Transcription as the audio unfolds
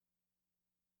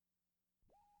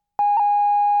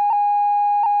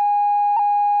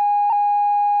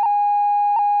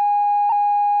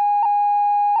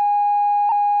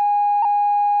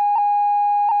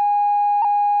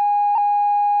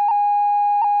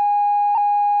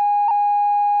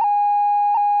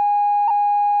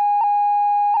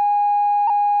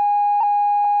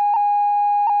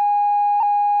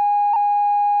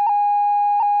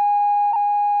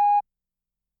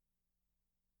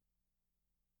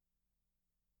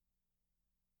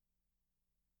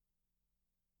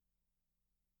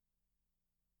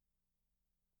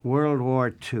World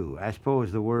War II. I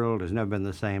suppose the world has never been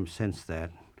the same since that.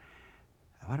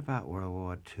 What about World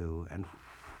War II? And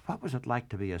what was it like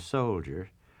to be a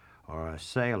soldier or a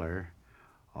sailor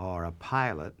or a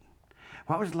pilot?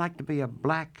 What was it like to be a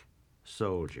black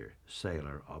soldier,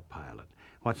 sailor, or pilot?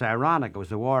 What's ironic was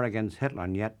the war against Hitler,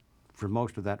 and yet for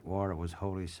most of that war it was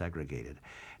wholly segregated.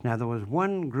 Now, there was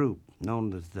one group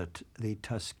known as the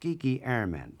Tuskegee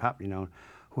Airmen, popularly known,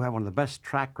 who had one of the best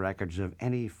track records of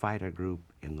any fighter group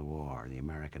in the war, the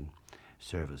American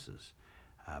services.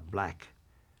 Black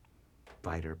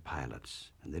fighter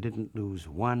pilots, and they didn't lose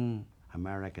one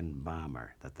American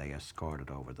bomber that they escorted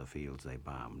over the fields they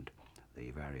bombed,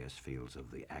 the various fields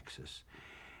of the Axis.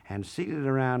 And seated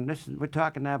around, listen, we're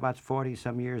talking now about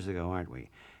 40-some years ago, aren't we?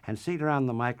 And seated around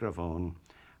the microphone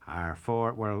are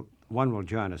four, well, one will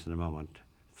join us in a moment,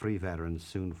 three veterans,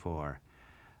 soon four.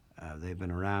 They've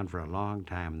been around for a long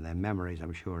time, and their memories,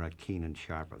 I'm sure, are keen and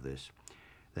sharp of this.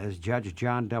 There's Judge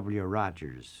John W.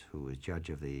 Rogers, who was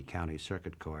judge of the county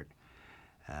circuit court.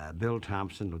 Bill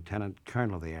Thompson, Lieutenant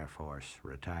Colonel of the Air Force,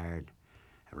 retired.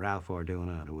 Ralph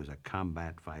Orduna, who was a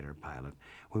combat fighter pilot.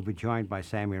 We'll be joined by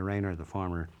Sammy Rayner, the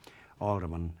former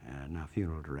alderman and now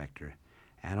funeral director.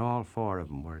 And all four of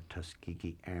them were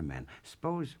Tuskegee Airmen.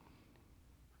 Suppose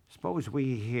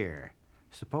we hear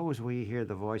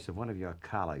the voice of one of your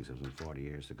colleagues of some 40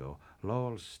 years ago,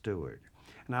 Lowell Stewart.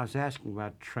 And I was asking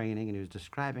about training, and he was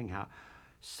describing how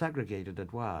segregated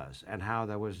it was and how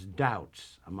there was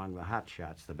doubts among the hot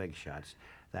shots, the big shots,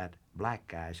 that black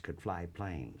guys could fly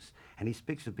planes. And he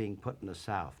speaks of being put in the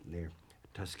South near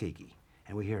Tuskegee.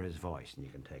 And we hear his voice, and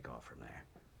you can take off from there.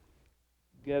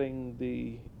 Getting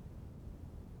the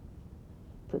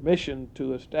permission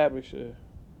to establish a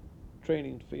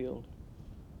training field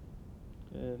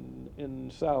in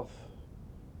the South.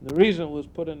 The reason it was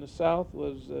put in the South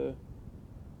was,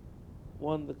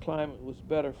 one, the climate was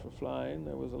better for flying.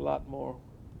 There was a lot more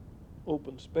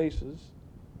open spaces.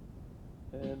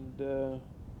 And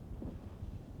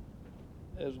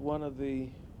as one of the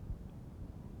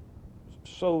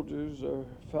soldiers or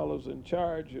fellows in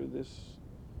charge of this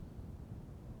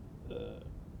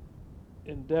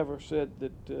endeavor said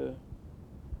that,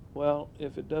 well,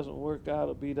 if it doesn't work out,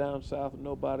 it'll be down south and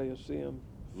nobody will see him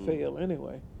fail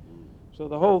anyway. So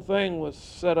the whole thing was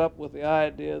set up with the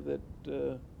idea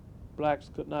that blacks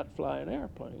could not fly an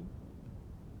airplane.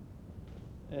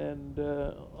 And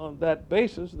on that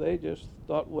basis, they just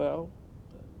thought, well,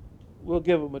 we'll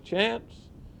give them a chance.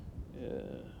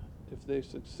 If they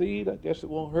succeed, I guess it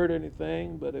won't hurt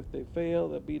anything, but if they fail,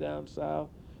 they'll be down south,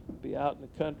 be out in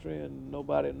the country, and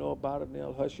nobody will know about it, and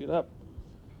they'll hush it up.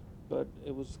 But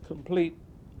it was complete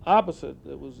opposite.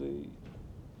 It was a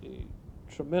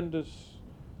tremendous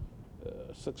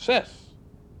success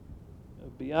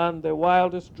beyond their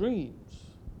wildest dreams.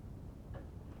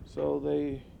 So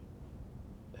they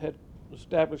had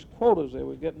established quotas. They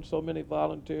were getting so many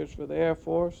volunteers for the Air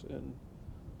Force and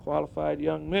qualified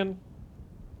young men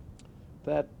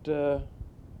that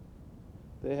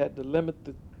they had to limit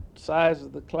the size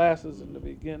of the classes in the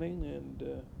beginning,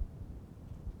 and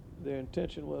their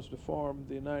intention was to form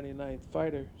the 99th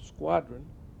Fighter Squadron,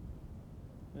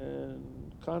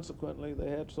 and consequently they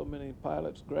had so many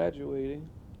pilots graduating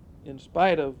in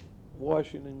spite of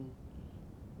washing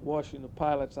the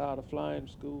pilots out of flying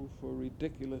school for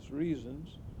ridiculous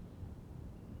reasons,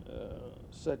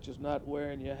 such as not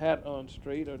wearing your hat on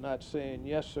straight or not saying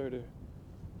yes sir to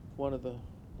one of the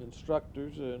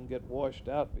instructors and get washed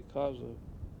out because of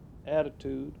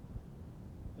attitude,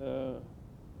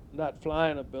 not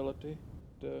flying ability.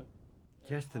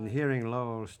 Just in hearing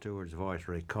Lowell Stewart's voice,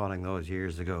 recalling those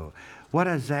years ago, what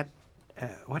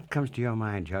comes to your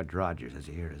mind, Judge Rogers, as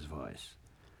you hear his voice?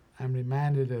 I'm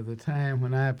reminded of the time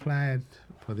when I applied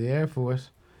for the Air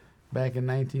Force back in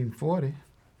 1940.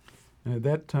 And at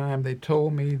that time, they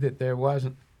told me that there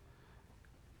wasn't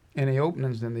any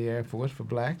openings in the Air Force for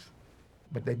blacks,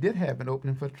 but they did have an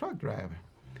opening for a truck driver.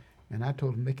 And I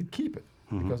told them they could keep it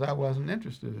because I wasn't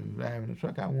interested in driving a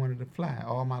truck. I wanted to fly.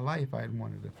 All my life, I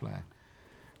wanted to fly.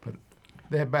 But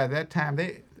by that time,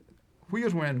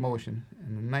 wheels were in motion.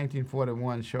 And in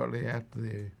 1941, shortly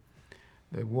after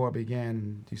the war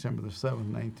began, December the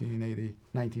 7th,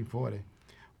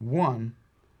 1941,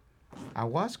 I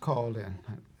was called in.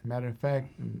 Matter of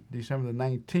fact, December the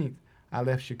 19th, I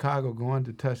left Chicago going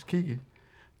to Tuskegee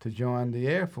to join the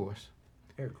Air Force.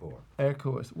 Air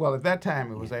Corps. Well, at that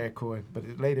time it was Air Corps, but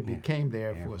it later became the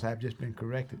Air Force. I've just been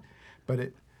corrected.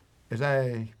 But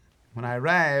when I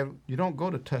arrived, you don't go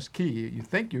to Tuskegee. You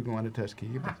think you're going to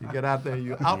Tuskegee, but you get out there,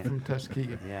 you're out from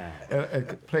Tuskegee.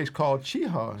 A place called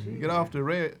Cheehaw. You get off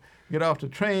the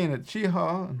train at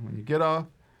Cheehaw, and when you get off,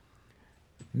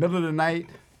 middle of the night,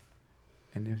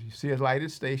 and if you see a lighted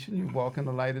station, you walk in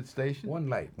the lighted station. One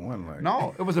light.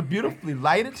 No, it was a beautifully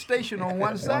lighted station on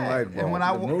one side. light And bulb. when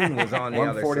I The moon was on the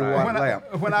other 140 side. watt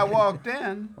lamp when I walked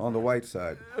in, on the white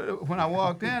side.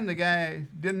 the guy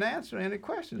didn't answer any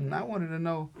questions, and I wanted to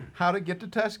know how to get to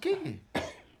Tuskegee.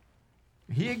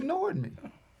 He ignored me.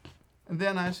 And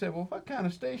then I said, well, what kind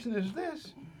of station is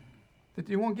this that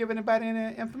you won't give anybody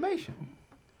any information?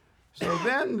 So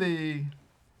then the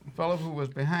fellow who was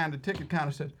behind the ticket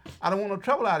counter said, I don't want no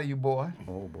trouble out of you, boy.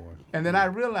 Oh, boy. And then I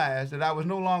realized that I was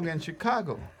no longer in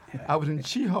Chicago. I was in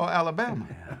Chehaw, Alabama,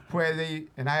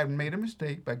 and I had made a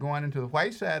mistake by going into the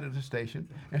white side of the station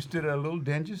and stood at a little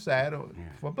dingy side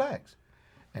for blacks.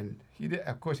 And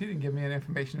of course, he didn't give me any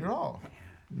information at all.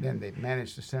 Then they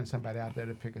managed to send somebody out there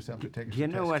to pick us up to take us You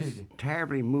to know what's Tuskegee.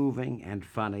 terribly moving and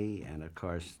funny and, of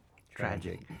course,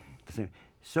 tragic?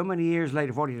 So many years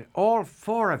later, 40 years, all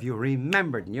four of you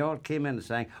remembered, and you all came in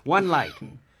saying, one light.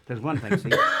 There's one thing,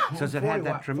 see? So it had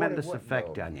that tremendous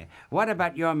effect on you. What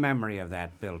about your memory of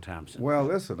that, Bill Thompson? Well,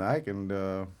 listen, I think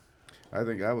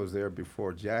I was there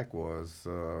before Jack was.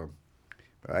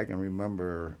 I can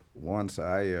remember once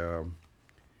I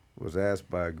was asked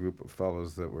by a group of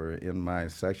fellows that were in my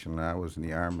section. I was in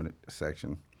the Airmen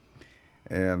section.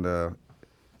 And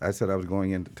I said I was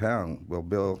going into town. Well,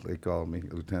 Bill, they called me,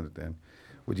 lieutenant then.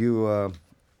 Would you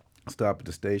stop at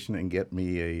the station and get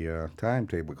me a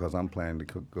timetable because I'm planning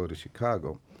to go to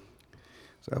Chicago.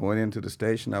 So I went into the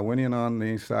station. I went in on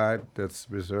the side that's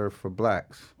reserved for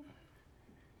blacks.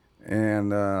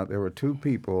 And there were two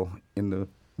people in the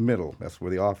middle. That's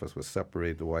where the office was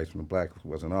separated. The whites from the blacks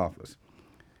was an office.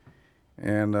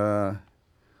 And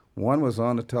one was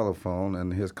on the telephone,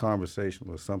 and his conversation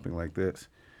was something like this.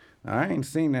 I ain't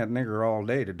seen that nigger all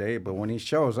day today, but when he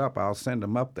shows up, I'll send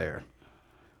him up there.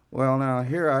 Well, now,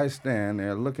 here I stand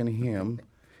there looking at him,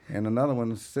 and another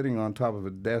one sitting on top of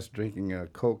a desk drinking a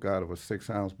Coke out of a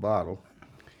 6-ounce bottle.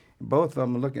 Both of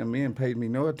them looking at me and paid me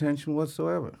no attention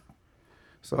whatsoever.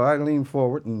 So I leaned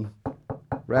forward and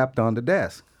rapped on the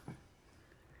desk.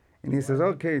 And he says,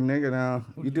 okay, nigga, now,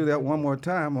 you do that one more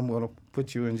time, I'm going to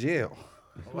put you in jail.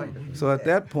 So at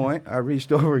that point, I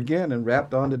reached over again and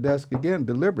rapped on the desk again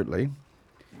deliberately.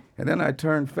 And then I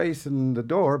turned facing the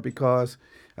door because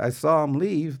I saw him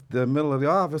leave the middle of the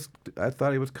office. I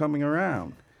thought he was coming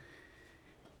around.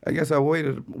 I guess I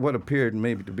waited what appeared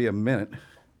maybe to be a minute.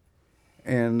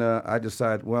 And I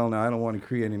decided, well, now I don't want to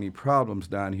create any problems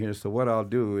down here, so what I'll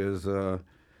do is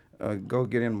go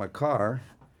get in my car.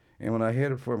 And when I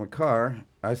headed for my car,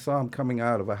 I saw him coming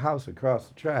out of a house across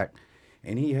the track,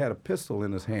 and he had a pistol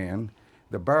in his hand.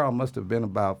 The barrel must have been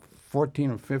about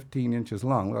 14 or 15 inches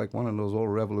long, like one of those old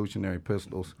revolutionary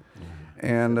pistols.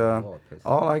 And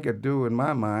all I could do in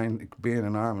my mind, being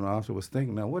an Army officer, was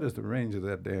thinking, now, what is the range of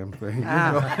that damn thing? You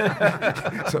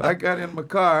know? So I got in my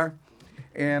car,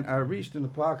 and I reached in the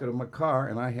pocket of my car,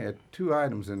 and I had two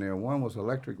items in there. One was an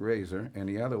electric razor, and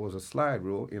the other was a slide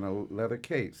rule in a leather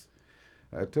case.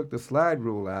 I took the slide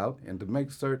rule out, and to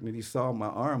make certain that he saw my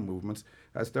arm movements,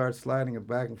 I started sliding it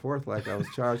back and forth like I was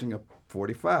charging a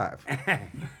 .45.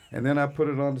 And then I put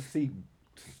it on the seat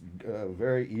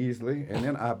very easily, and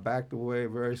then I backed away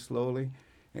very slowly,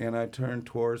 and I turned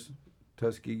towards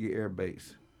Tuskegee Air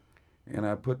Base. And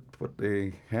I put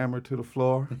the hammer to the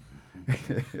floor.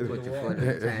 Put your foot in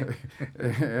the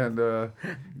tank. And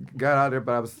got out there,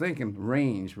 but I was thinking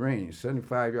range,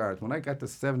 75 yards. When I got to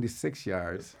 76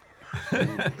 yards,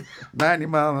 90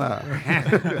 miles an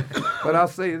hour. But I'll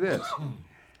say this.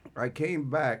 I came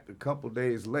back a couple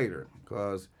days later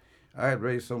because I had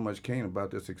raised so much cane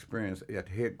about this experience at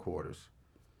headquarters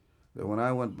that when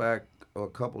I went back a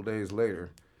couple days later,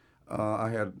 I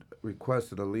had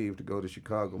requested a leave to go to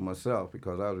Chicago myself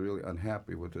because I was really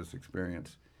unhappy with this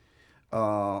experience.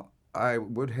 I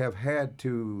would have had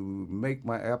to make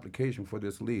my application for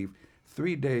this leave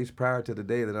 3 days prior to the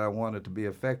day that I wanted to be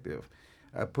effective.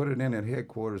 I put it in at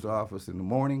headquarters office in the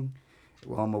morning,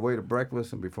 on my way to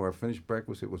breakfast, and before I finished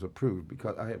breakfast, it was approved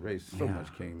because I had raised so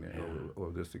much cane there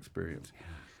over this experience.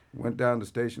 Went down to the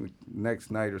station the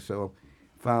next night or so,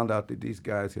 found out that these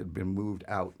guys had been moved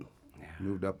out,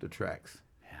 moved up the tracks.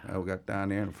 I got down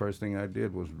there, and the first thing I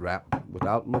did was rap.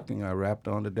 Without looking, I rapped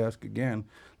on the desk again,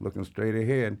 looking straight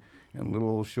ahead, and a little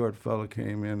old short fella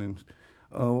came in and,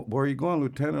 where are you going,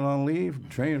 Lieutenant, on leave?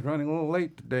 Train's running a little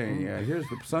late today. Here's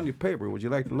the Sunday paper. Would you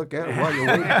like to look at it while you're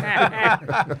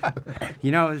waiting?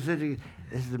 You know, this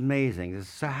is amazing.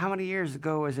 So how many years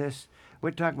ago was this?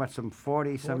 We're talking about some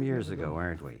 40-some years ago,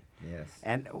 aren't we? Yes.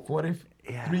 And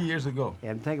 43 years ago.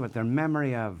 I'm thinking about their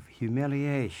memory of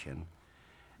humiliation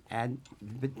and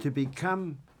to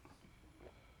become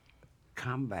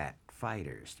combat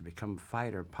fighters to become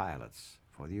fighter pilots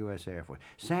for the U.S. Air Force.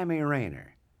 Sammy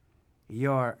Rayner,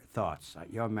 your thoughts,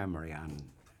 your memory on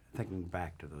thinking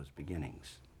back to those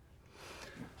beginnings.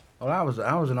 Well, I was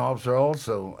an officer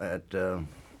also at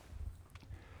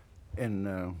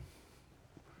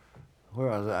where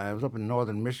was I? I was up in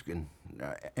northern Michigan,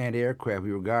 anti-aircraft.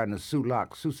 We were guarding the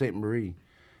Sault Ste. Marie,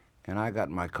 and I got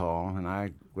my call, and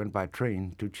I went by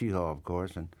train to Cheehaw, of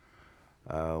course. And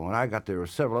when I got there were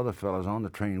several other fellows on the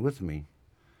train with me,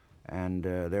 and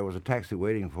there was a taxi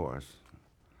waiting for us.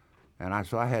 And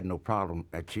so I had no problem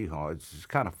at Cheehaw. It's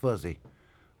kind of fuzzy,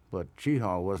 but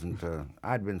Cheehaw wasn't.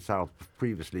 I'd been south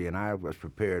previously, and I was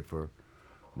prepared for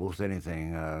most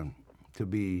anything. To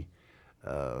be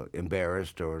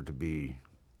embarrassed or to be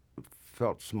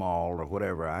felt small or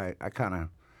whatever, I kind of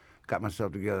got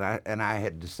myself together. And I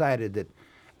had decided that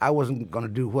I wasn't going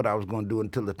to do what I was going to do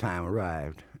until the time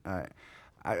arrived.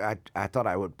 I thought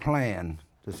I would plan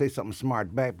to say something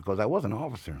smart back because I was an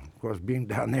officer. Of course, being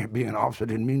down there, being an officer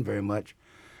didn't mean very much.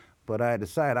 But I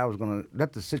decided I was going to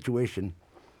let the situation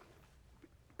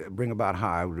bring about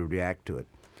how I would react to it.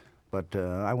 But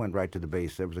I went right to the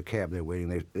base. There was a cab there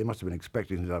waiting. They must have been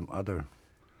expecting some other.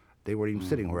 They weren't even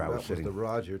sitting where I was sitting. That was the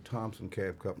Roger Thompson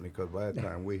Cab Company, because by that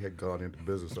time we had gone into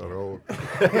business on our own.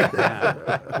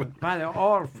 By the way,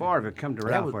 all four of you come to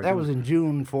Ralph. That was in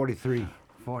June '43.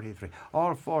 43.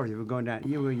 All four of you were going down.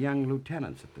 You were young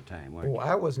lieutenants at the time, weren't Oh, you?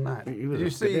 I was not. You was a You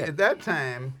see, cadet. at that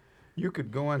time, you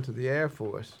could go into the Air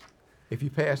Force if you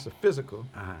passed a physical,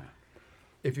 Uh-huh.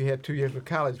 if you had 2 years of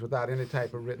college without any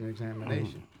type of written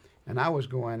examination. And I was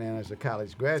going in as a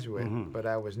college graduate, but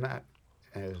I was not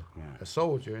as a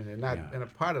soldier and not in a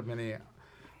part of any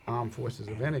armed forces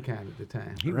of any kind at the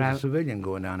time. He was a civilian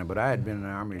going down there, but I had been in the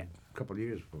Army a couple of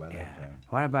years by that time.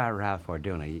 What about Ralph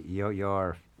Orduna?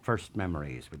 Your first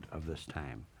memories of this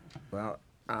time? Well,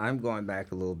 I'm going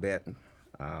back a little bit.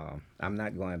 I'm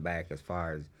not going back as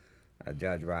far as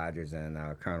Judge Rogers and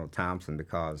Colonel Thompson,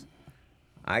 because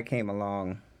I came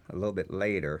along a little bit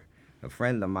later. A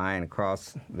friend of mine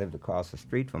lived across the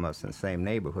street from us in the same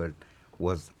neighborhood,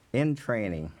 was in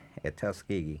training at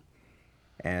Tuskegee.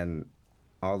 And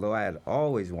although I had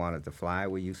always wanted to fly,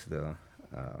 we used to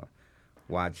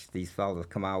watch these fellows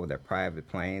come out with their private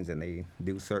planes, and they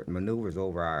do certain maneuvers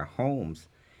over our homes.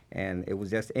 And it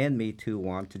was just in me to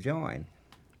want to join.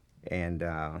 And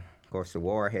of course, the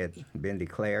war had been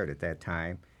declared at that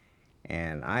time,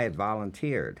 and I had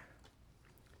volunteered.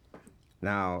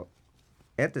 Now,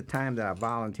 at the time that I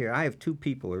volunteered, I have two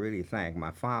people to really thank.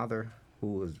 My father,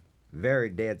 who was very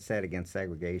dead set against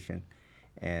segregation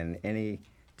and any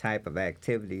type of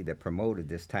activity that promoted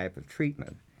this type of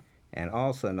treatment, and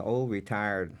also an old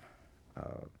retired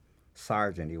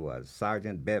sergeant. He was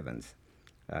Sergeant Bivens.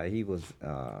 He was,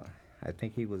 I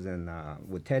think he was in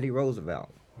with Teddy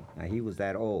Roosevelt. He was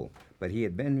that old, but he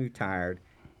had been retired.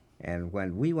 And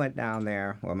when we went down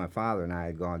there, well, my father and I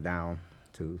had gone down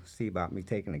to see about me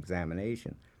taking an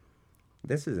examination.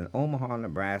 This is in Omaha,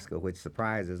 Nebraska, which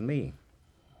surprises me,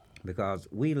 because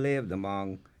we lived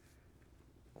among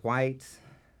whites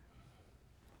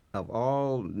of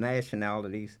all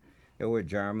nationalities. There were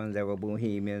Germans, there were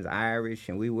Bohemians, Irish,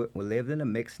 and we lived in a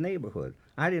mixed neighborhood.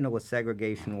 I didn't know what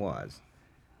segregation was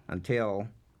until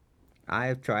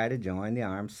I tried to join the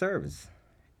armed service.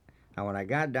 Now, when I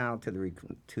got down to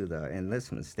the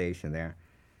enlistment station there,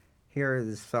 here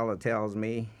this fellow tells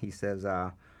me, he says,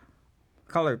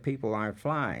 colored people aren't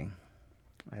flying.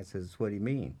 I says, what do you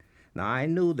mean? Now, I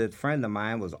knew that a friend of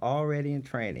mine was already in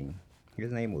training.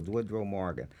 His name was Woodrow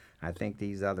Morgan. I think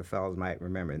these other fellows might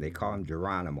remember. They call him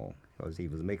Geronimo because he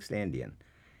was mixed Indian.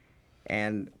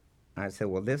 And I said,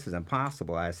 well, this is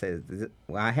impossible. I said,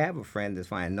 well, I have a friend that's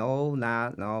flying.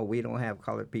 No, we don't have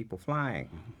colored people flying.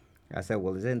 I said,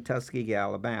 well, it's in Tuskegee,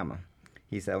 Alabama.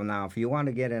 He said, well, now, if you want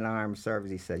to get in armed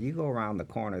service, he said, you go around the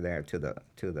corner there to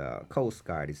the Coast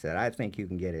Guard. He said, I think you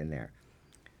can get in there.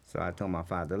 So I told my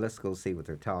father, let's go see what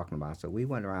they're talking about. So we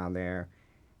went around there,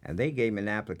 and they gave me an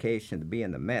application to be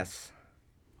in the mess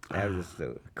as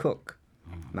the cook.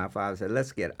 My father said,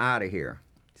 let's get out of here.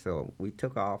 So we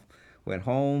took off, went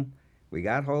home. We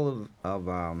got hold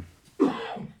of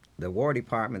the War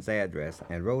Department's address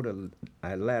and wrote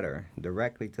a letter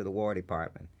directly to the War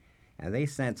Department. And they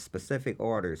sent specific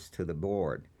orders to the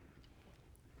board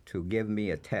to give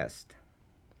me a test.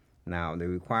 Now, the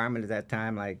requirement at that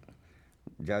time, like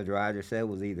Judge Rogers said,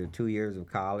 was either 2 years of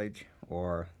college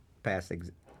or pass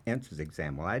entrance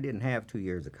exam. Well, I didn't have 2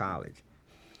 years of college,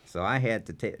 so I had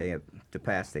to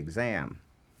pass the exam.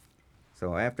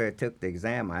 So after I took the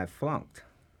exam, I flunked.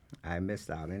 I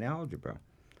missed out in algebra.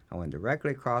 I went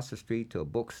directly across the street to a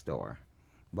bookstore,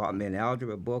 bought me an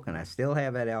algebra book, and I still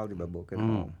have that algebra book at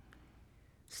home.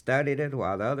 Studied it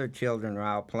while the other children were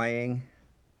out playing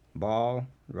ball,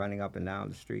 running up and down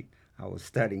the street. I was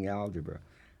studying algebra.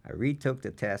 I retook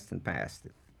the test and passed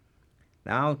it.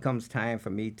 Now it comes time for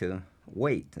me to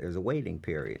wait. There's a waiting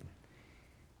period.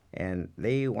 And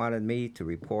they wanted me to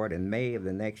report in May of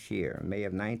the next year, May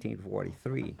of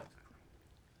 1943.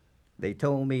 They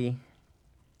told me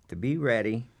to be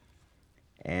ready,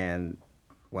 and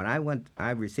when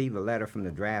I received a letter from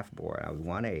the draft board. I was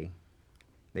 1A.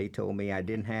 They told me I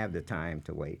didn't have the time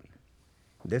to wait.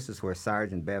 This is where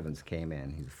Sergeant Bevins came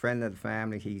in. He's a friend of the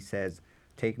family. He says,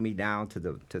 take me down to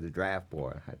the draft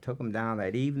board. I took him down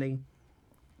that evening.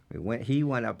 He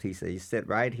went up, he said, you sit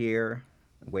right here,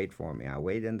 wait for me. I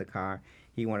waited in the car.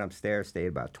 He went upstairs, stayed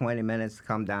about 20 minutes,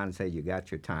 come down and said, you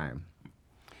got your time.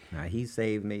 Now, he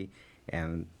saved me.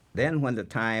 And then when the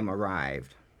time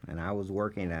arrived, and I was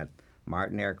working at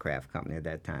Martin Aircraft Company at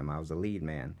that time, I was a lead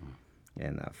man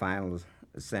in final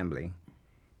assembly.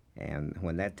 And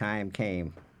when that time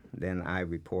came, then I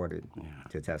reported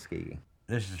to Tuskegee.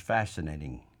 This is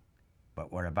fascinating,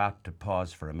 but we're about to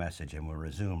pause for a message, and we'll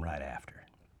resume right after.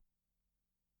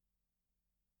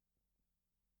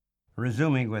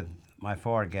 Resuming with my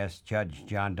four guests, Judge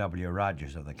John W.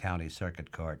 Rogers of the County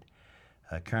Circuit Court,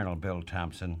 Colonel Bill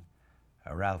Thompson,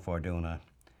 Ralph Orduna,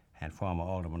 and former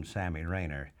Alderman Sammy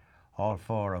Rayner, all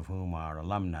four of whom are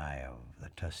alumni of the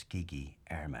Tuskegee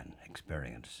Airmen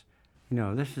experience. You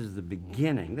know, this is the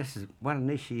beginning. This is what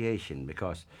initiation,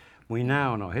 because we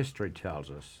now know, history tells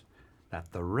us,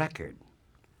 that the record,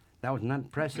 that was an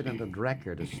unprecedented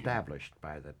record established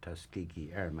by the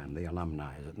Tuskegee Airmen, the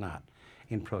alumni, is it not,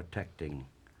 in protecting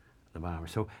the bomber.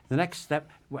 So the next step,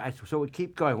 so we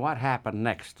keep going. What happened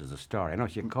next is the story. I know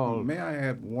you called... May I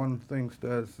add one thing,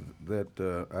 Studs,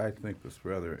 that I think is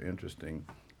rather interesting?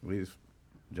 These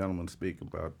gentlemen speak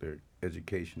about their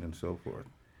education and so forth.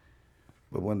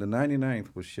 But when the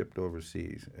 99th was shipped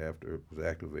overseas after it was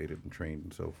activated and trained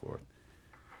and so forth,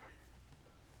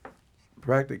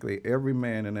 practically every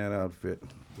man in that outfit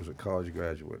was a college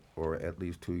graduate, or at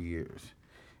least 2 years.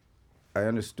 I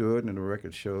understood, and the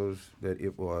record shows, that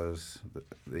it was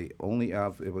the only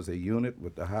outfit, it was a unit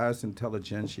with the highest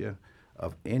intelligentsia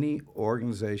of any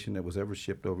organization that was ever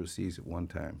shipped overseas at one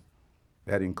time.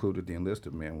 That included the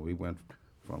enlisted men. We went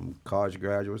from college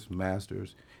graduates,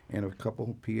 masters, and a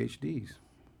couple PhDs.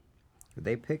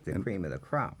 They picked the cream of the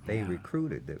crop. They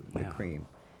recruited the cream.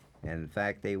 And in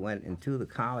fact, they went into the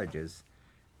colleges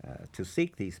to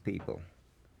seek these people.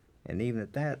 And even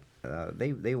at that,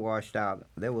 they washed out.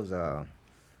 There was a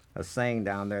saying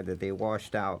down there that they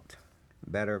washed out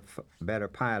better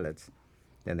pilots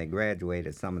than they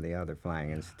graduated some of the other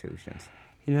flying institutions.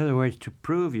 In other words, to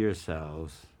prove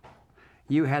yourselves,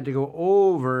 you had to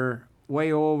go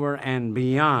way over and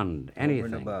beyond anything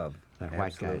Over and above. that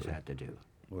white guys had to do.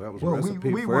 Well, that was Well, a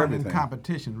recipe we for weren't everything. in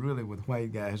competition really with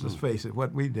white guys. Let's face it,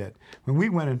 what we did. When we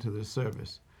went into the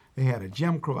service, they had a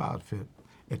Jim Crow outfit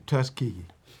at Tuskegee.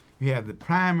 We had the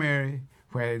primary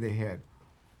where they had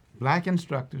black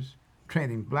instructors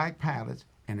training black pilots,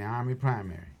 and the Army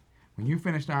primary. When you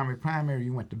finished Army primary,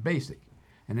 you went to basic.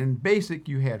 And in basic,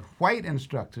 you had white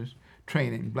instructors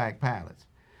training black pilots.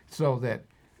 So that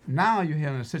now you're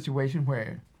in a situation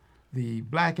where the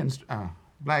black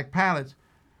pilots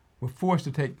were forced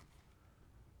to take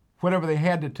whatever they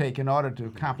had to take in order to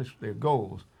accomplish their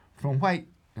goals from white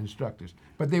instructors.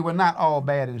 But they were not all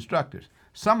bad instructors.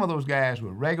 Some of those guys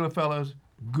were regular fellows,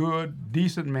 good,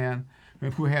 decent men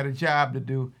who had a job to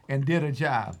do and did a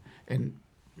job. And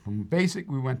from basic,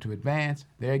 we went to advanced.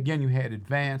 There again, you had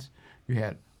advanced. You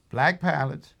had black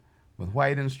pilots with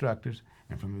white instructors.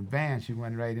 And from advanced, you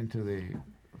went right into the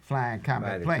flying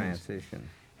combat planes. Transition.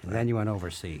 And then you went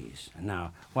overseas.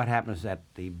 Now, what happens at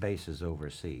the bases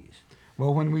overseas?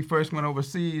 Well, when we first went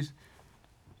overseas,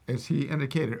 as he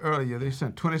indicated earlier, they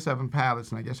sent 27 pilots,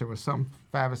 and I guess there were some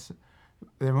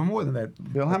there were more than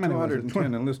that. Bill, how many was it?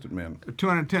 210 enlisted men.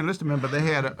 210 enlisted men, but they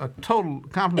had a total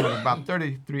complement of about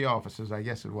 33 officers, I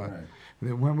guess it was,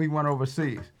 when we went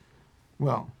overseas.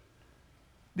 Well,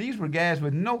 these were guys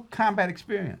with no combat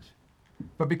experience.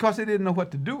 But because they didn't know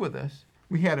what to do with us,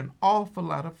 we had an awful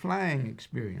lot of flying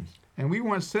experience. And we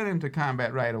weren't sent into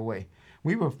combat right away.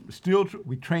 We were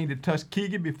we trained at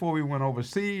Tuskegee before we went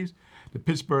overseas. The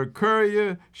Pittsburgh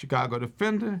Courier, Chicago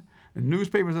Defender, and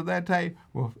newspapers of that type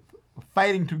were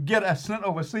fighting to get us sent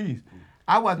overseas.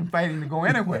 I wasn't fighting to go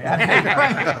anywhere.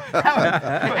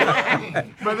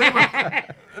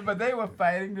 But they were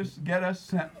fighting to get us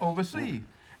sent overseas.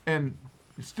 And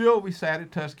still, we sat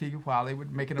at Tuskegee while they were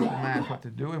making up their minds what to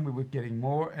do, and we were getting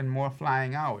more and more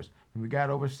flying hours. When we got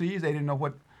overseas, they didn't know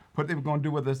what they were going to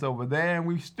do with us over there, and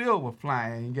we still were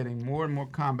flying and getting more and more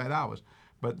combat hours.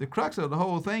 But the crux of the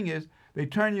whole thing is they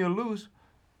turn you loose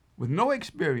with no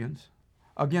experience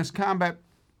against combat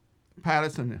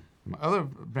pilots and other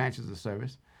branches of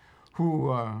service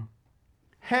who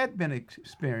had been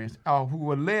experienced or who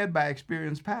were led by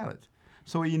experienced pilots.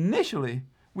 So initially,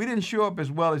 we didn't show up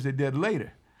as well as they did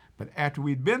later. But after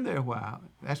we'd been there a while,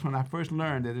 that's when I first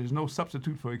learned that there's no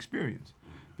substitute for experience.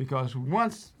 Because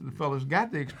once the fellows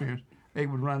got the experience, they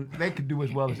could do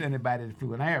as well as anybody that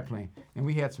flew an airplane. And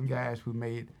we had some guys who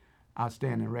made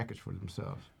outstanding records for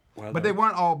themselves. Well, but they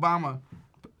weren't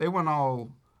all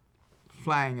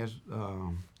flying as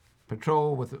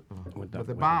patrol with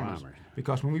the bombers.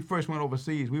 Because when we first went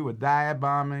overseas, we were dive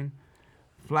bombing,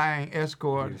 flying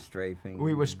escort.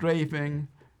 We were strafing,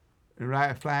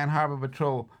 right, flying harbor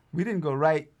patrol. We didn't go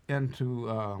right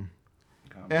into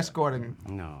escorting.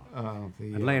 No.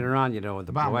 The, and later on, with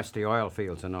the bombers. Westy oil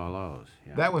fields and all those.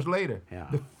 Yeah. That was later. Yeah.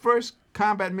 The first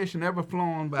combat mission ever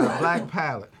flown by a black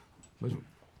pilot was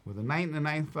with the 9th and the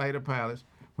 9th fighter pilots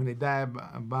when they dive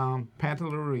bombed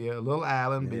Pantelleria, a little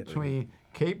island between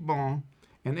Cape Bon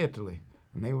and Italy.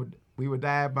 And we were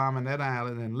dive bombing that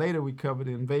island, and later we covered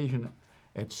the invasion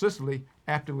at Sicily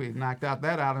after we knocked out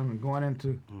that island and going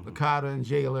into Licata and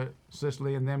Gela,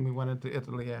 Sicily, and then we went into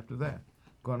Italy after that,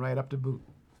 going right up to boot.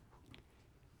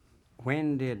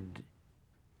 When did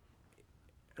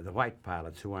the white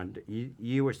pilots who weren't,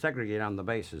 you were segregated on the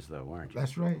bases though, weren't you?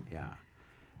 That's right. Yeah.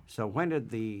 So when did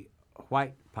the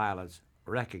white pilots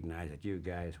recognize that you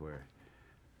guys were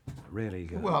really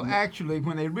good? Well, actually,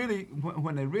 when they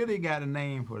really got a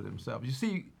name for themselves, you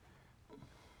see,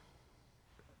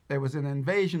 there was an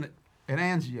invasion at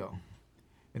Anzio.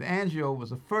 At Anzio was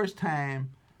the first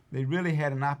time they really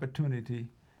had an opportunity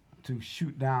to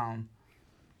shoot down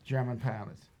German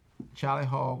pilots. Charlie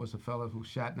Hall was the fellow who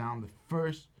shot down the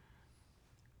first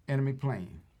enemy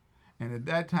plane. And at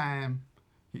that time,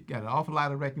 he got an awful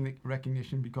lot of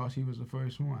recognition because he was the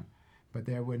first one. But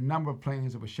there were a number of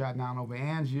planes that were shot down over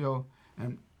Anzio,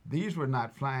 and these were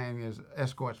not flying as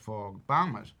escorts for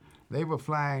bombers. They were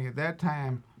flying at that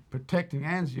time protecting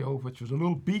Anzio, which was a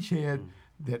little beachhead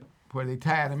where they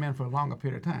tied them in for a longer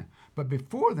period of time. But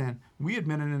before then, we had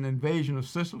been in an invasion of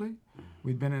Sicily.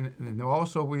 We'd been in, and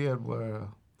also we had an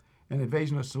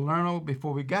invasion of Salerno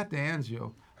before we got to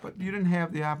Anzio. But you didn't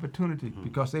have the opportunity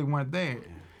because they weren't there.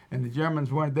 And the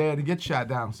Germans weren't there to get shot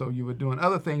down, so you were doing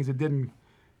other things that didn't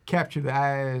capture the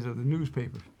eyes of the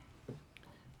newspapers.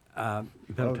 Bill I was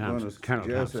Thompson, going to Colonel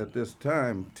suggest Thompson. at this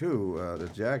time, too,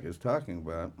 that Jack is talking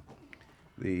about,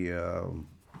 the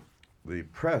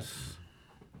press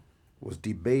was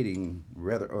debating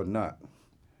whether or not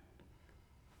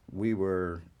we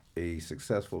were a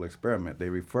successful experiment. They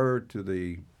referred to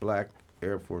the Black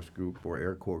Air Force Group or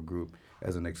Air Corps Group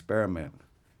as an experiment.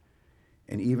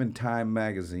 And even Time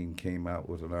magazine came out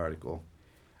with an article.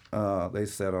 They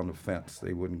sat on the fence.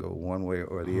 They wouldn't go one way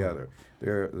or the other.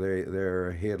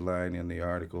 Their headline in the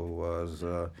article was,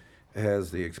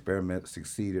 has the experiment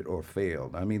succeeded or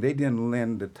failed? I mean, they didn't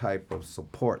lend the type of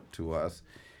support to us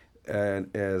and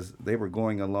as they were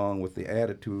going along with the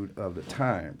attitude of the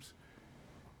Times.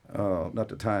 Not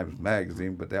the Times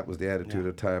magazine, but that was the attitude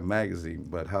of Time magazine.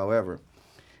 But however,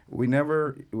 we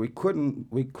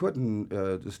couldn't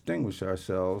distinguish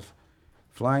ourselves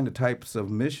flying the types of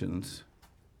missions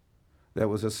that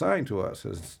was assigned to us.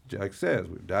 As Jack says,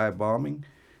 we dive bombing,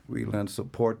 we lent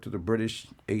support to the British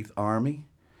 8th Army,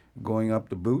 going up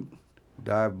the boot,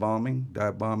 dive bombing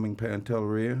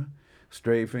Pantelleria,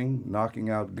 strafing, knocking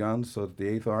out guns so that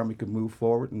the 8th Army could move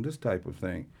forward, and this type of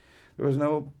thing. There was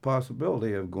no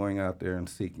possibility of going out there and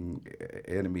seeking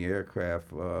enemy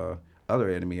aircraft, other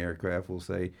enemy aircraft, we'll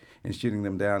say, and shooting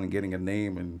them down and getting a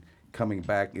name and coming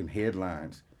back in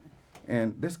headlines.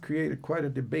 And this created quite a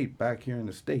debate back here in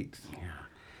the States. Yeah.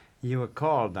 You were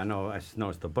called, I know it's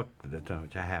the book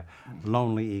which I have,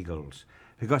 Lonely Eagles,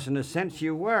 because in a sense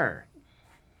you were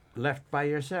left by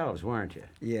yourselves, weren't you?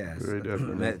 Yes. Very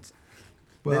definitely.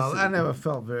 Well, I never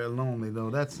felt very lonely,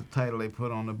 though. That's the title they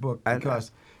put on the book,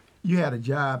 because you had a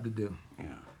job to do. Yeah.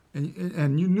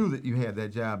 And you knew that you had that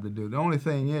job to do. The only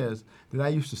thing is that I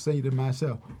used to say to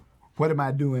myself, what am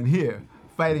I doing here,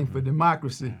 fighting for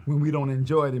democracy when we don't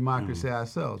enjoy democracy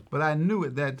ourselves? But I knew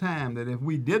at that time that if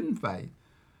we didn't fight,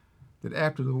 that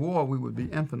after the war we would be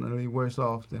infinitely worse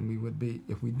off than we would be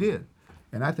if we did.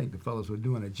 And I think the fellows were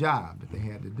doing a job that they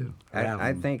had to do.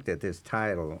 I think that this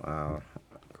title, of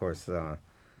course,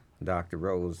 Dr.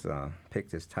 Rose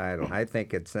picked this title. I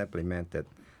think it simply meant that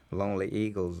Lonely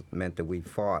Eagles meant that we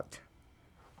fought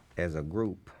as a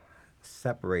group,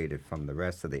 separated from the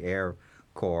rest of the Air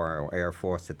Corps or Air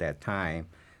Force at that time,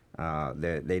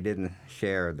 they didn't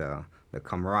share the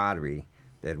camaraderie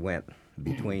that went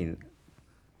between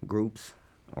groups,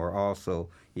 or also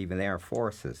even air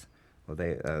forces, or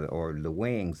the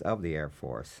wings of the Air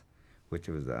Force, which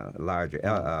was a larger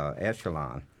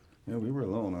echelon. Yeah, we were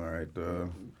alone, all right.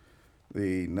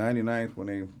 The 99th, when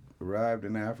they arrived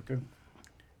in Africa,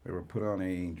 they were put on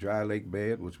a dry lake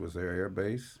bed, which was their air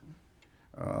base.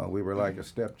 We were like a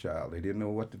stepchild. They didn't know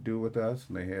what to do with us,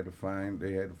 and they had to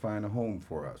find a home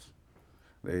for us.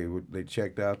 They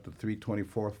checked out the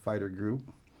 324th Fighter Group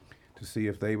to see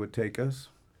if they would take us.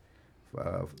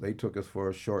 They took us for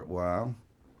a short while.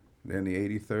 Then the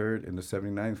 83rd and the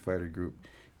 79th Fighter Group,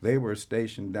 they were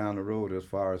stationed down the road as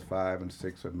far as 5 and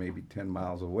 6 or maybe 10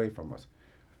 miles away from us.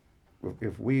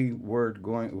 If we were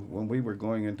when we were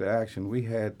going into action, we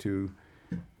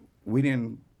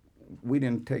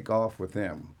didn't take off with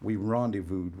them. We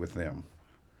rendezvoused with them.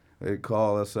 They'd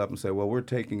call us up and say, well, we're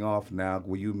taking off now.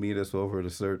 Will you meet us over at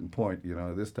a certain point? You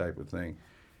know, this type of thing.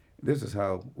 This is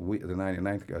how the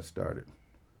 99th got started.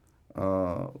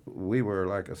 We were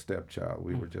like a stepchild.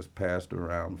 We were just passed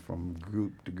around from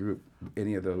group to group,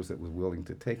 any of those that was willing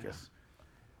to take us.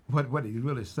 What he's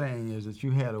really saying is that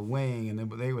you had a wing, and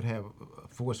they would have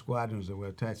 4 squadrons that were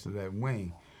attached to that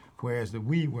wing, whereas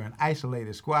we were an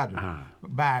isolated squadron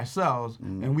by ourselves,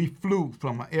 and we flew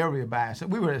from an area by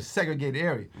ourselves. We were a segregated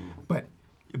area, but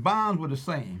the bombs were the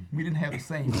same. We didn't have the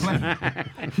same plane,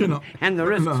 you know. And the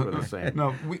risks were the same.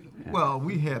 No,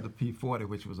 we had the P-40,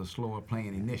 which was a slower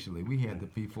plane initially. We had the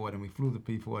P-40, and we flew the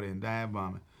P-40 in dive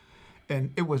bombing,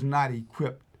 and it was not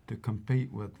equipped to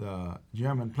compete with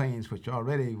German planes, which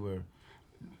already were,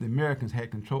 the Americans had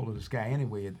control of the sky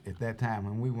anyway at that time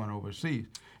when we went overseas.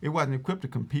 It wasn't equipped to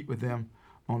compete with them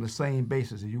on the same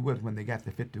basis as you would when they got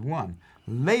the 51.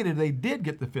 Later, they did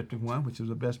get the 51, which was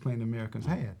the best plane the Americans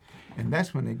had. And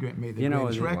that's when they made the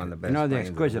greatest record. The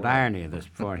exquisite irony of this,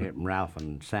 before hitting Ralph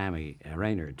and Sammy,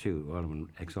 Rayner too,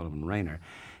 ex-Orderman Rayner,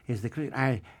 is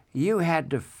you had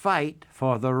to fight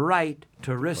for the right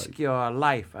to risk your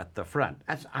life at the front.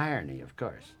 That's irony, of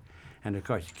course. And, of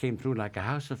course, it came through like a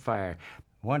house of fire.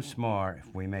 Once more,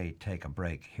 if we may take a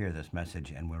break, hear this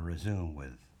message, and we'll resume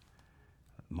with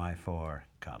my 4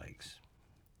 colleagues.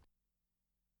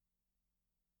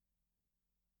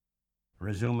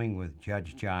 Resuming with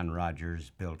Judge John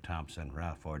Rogers, Bill Thompson,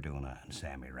 Ralph Orduna, and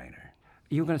Sammy Rayner.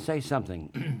 You were going to say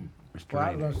something, Mr. Well,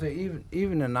 I Rayner. was going to say,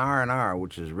 even in R&R,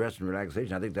 which is rest and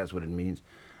relaxation, I think that's what it means,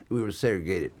 we were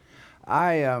segregated.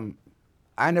 I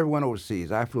never went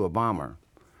overseas. I flew a bomber,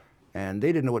 and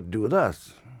they didn't know what to do with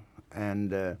us.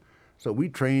 And so we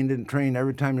trained and trained.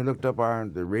 Every time you looked up,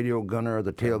 the radio gunner or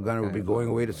the tail gunner would be going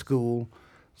away to school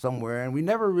somewhere, and we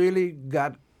never really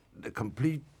got the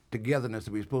complete togetherness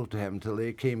that we were supposed to have until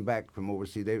they came back from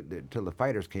overseas, until the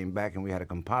fighters came back, and we had a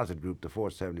composite group, the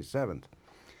 477th.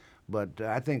 But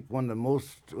I think one of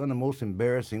the most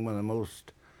embarrassing, one of the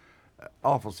most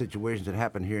awful situations that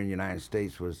happened here in the United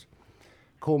States was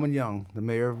Coleman Young, the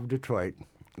mayor of Detroit,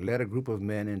 led a group of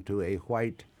men into a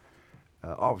white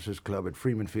officers club at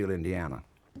Freeman Field, Indiana.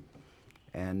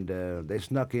 And they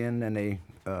snuck in, and they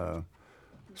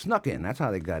snuck in. That's how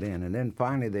they got in. And then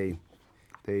finally they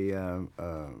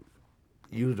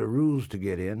used a ruse to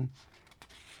get in.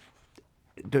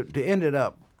 To end it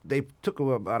up, they took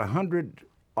about 100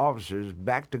 officers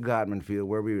back to Godman Field,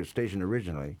 where we were stationed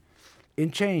originally,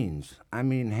 in chains. I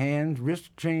mean, hands,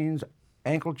 wrist chains,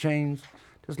 ankle chains,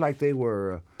 just like they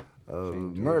were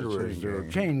murderers or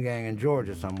chain gang in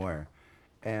Georgia somewhere.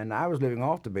 And I was living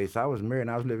off the base. I was married,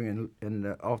 and I was living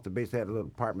off the base. They had a little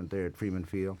apartment there at Freeman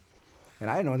Field. And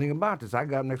I didn't know anything about this. I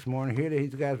got up next morning, here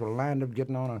these guys were lined up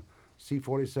getting on a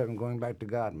C-47 going back to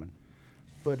Godman.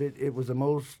 But it was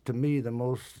to me, the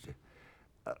most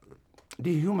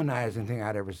dehumanizing thing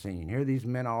I'd ever seen. Here these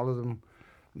men, all of them,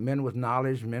 men with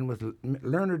knowledge,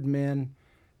 learned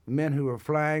men who were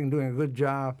flying, doing a good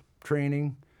job,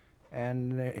 training,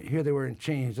 and here they were in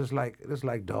chains, just like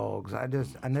dogs. I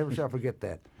never shall forget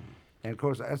that. And of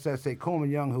course, as I say, Coleman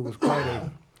Young, who was quite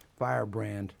a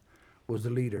firebrand, was the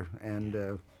leader,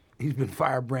 and he's been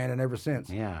firebranding ever since.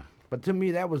 Yeah. But to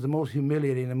me, that was the most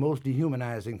humiliating, the most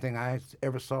dehumanizing thing I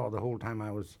ever saw the whole time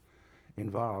I was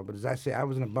involved. But as I say, I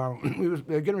was in a bomb. We were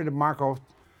getting ready to mark off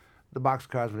the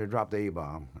boxcars when they dropped the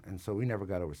A-bomb, and so we never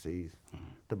got overseas.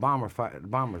 The bombers,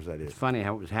 that is. It's funny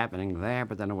how it was happening there,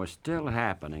 but then it was still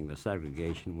happening, the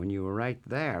segregation, when you were right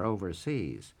there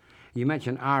overseas. You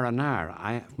mentioned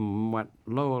R&R. From what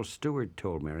Lowell Stewart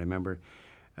told me, I remember,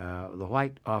 the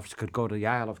white officers could go to the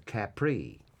Isle of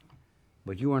Capri,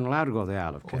 but you weren't allowed to go to the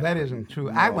Isle of Capri. Oh, that isn't true.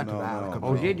 I went to the Isle of Capri.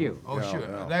 Oh, did you? Oh, sure.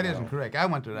 That isn't correct. I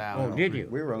went to the Isle of Oh, Capri. did you?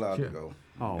 We were allowed Sure. to go.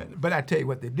 Oh. But I tell you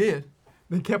what they did.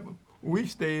 We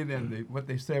stayed in what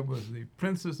they said was the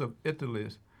Princess of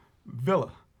Italy's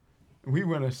villa. We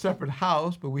were in a separate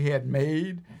house, but we had the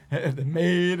maid,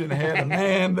 and had a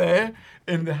man there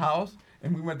in the house,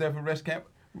 and we went there for rest camp.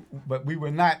 But we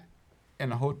were not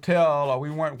in a hotel, or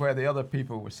we weren't where the other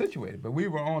people were situated. But we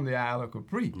were on the Isle of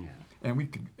Capri, and we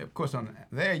could, of course,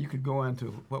 there you could go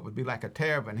into what would be like a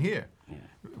tavern here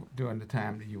during the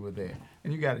time that you were there,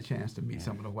 and you got a chance to meet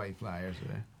some of the white flyers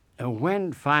there. And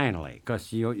when finally,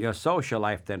 because your social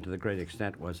life then to the great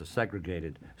extent was a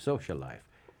segregated social life,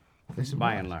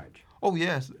 by and large. Oh,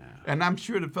 yes. And I'm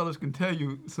sure the fellas can tell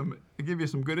you give you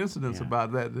some good incidents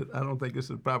about that I don't think this is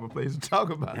the proper place to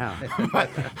talk about. No.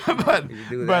 but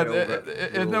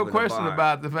There's no question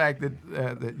about the fact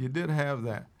that you did have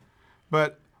that.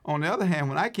 But on the other hand,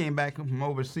 when I came back from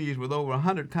overseas with over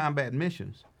 100 combat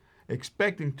missions,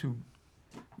 expecting to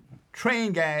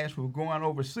train guys who were going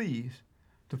overseas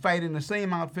to fight in the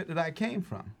same outfit that I came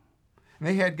from. And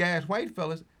they had guys, white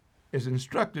fellas, as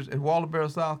instructors at Walterboro,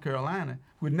 South Carolina,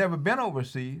 who had never been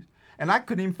overseas, and I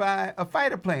couldn't even fly a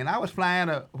fighter plane. I was flying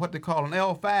what they call an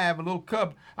L5, a little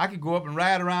Cub. I could go up and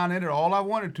ride around in it all I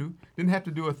wanted to. Didn't have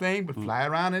to do a thing but fly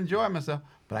around and enjoy myself,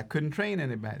 but I couldn't train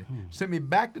anybody. Sent me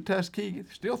back to Tuskegee.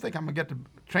 Still think I'm going to get to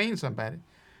train somebody.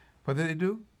 What did they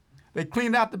do? They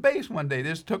cleaned out the base one day.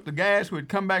 They just took the guys who had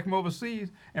come back from overseas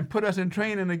and put us in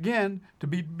training again to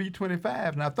be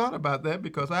B-25. And I thought about that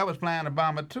because I was flying a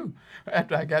bomber too.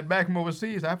 After I got back from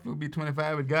overseas, I flew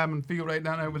B-25 at Godman Field right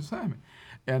down there with Sammy.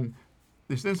 And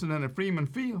this incident at Freeman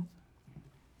Field,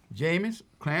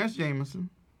 Clarence Jameson,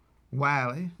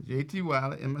 Wiley, J.T.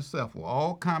 Wiley, and myself were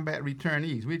all combat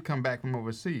returnees. We'd come back from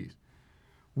overseas.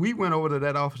 We went over to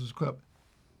that officers' club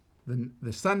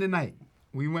the Sunday night.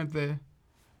 We went there,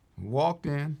 walked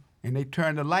in, and they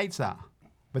turned the lights out.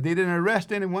 But they didn't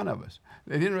arrest any one of us.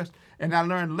 They didn't arrest. And I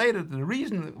learned later that the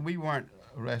reason that we weren't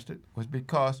arrested was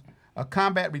because a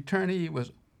combat returnee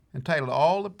was entitled to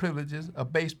all the privileges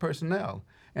of base personnel.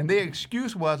 And their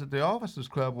excuse was at the officers'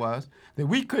 club was that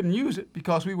we couldn't use it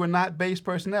because we were not base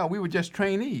personnel. We were just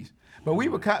trainees. But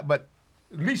but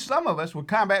at least some of us were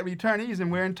combat returnees,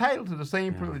 and we're entitled to the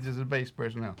same privileges as base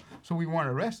personnel. So we weren't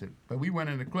arrested. But we went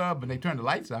in the club and they turned the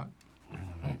lights out.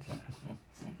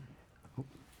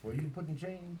 Were you putting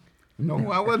chains?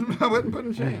 No, I wasn't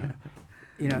putting chains.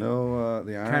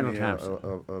 The irony Thompson.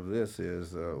 of this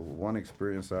is one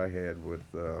experience I had with,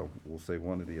 we'll say,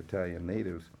 one of the Italian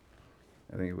natives.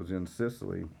 I think it was in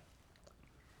Sicily.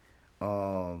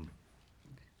 I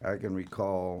can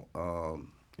recall a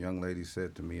young lady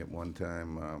said to me at one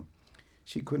time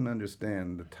she couldn't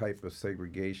understand the type of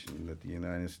segregation that the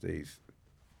United States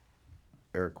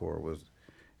Air Corps was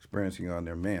experiencing on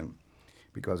their men,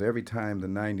 because every time the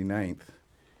 99th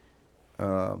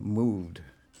moved,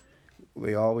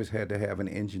 they always had to have an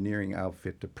engineering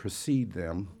outfit to precede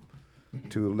them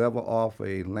to level off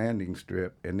a landing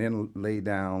strip and then lay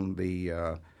down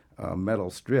the metal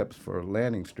strips for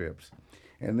landing strips.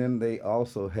 And then they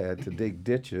also had to dig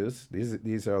ditches.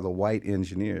 These are the white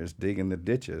engineers digging the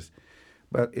ditches.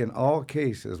 But in all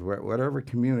cases, whatever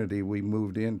community we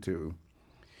moved into,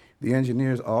 the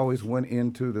engineers always went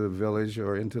into the village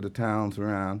or into the towns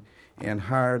around and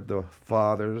hired the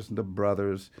fathers, the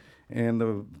brothers, and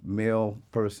the male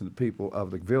people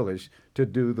of the village to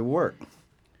do the work.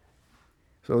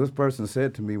 So this person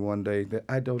said to me one day that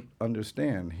I don't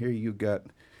understand. Here you got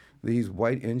these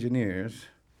white engineers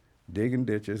digging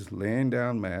ditches, laying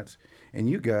down mats, and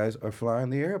you guys are flying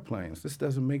the airplanes. This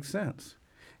doesn't make sense.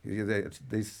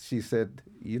 She said,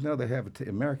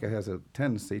 America has a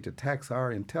tendency to tax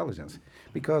our intelligence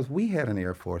because we had an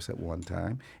Air Force at one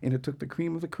time, and it took the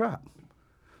cream of the crop.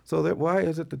 So why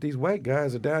is it that these white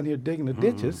guys are down here digging the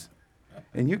ditches,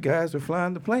 and you guys are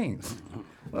flying the planes?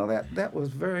 Well, that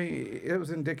was it was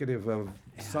indicative of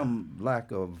some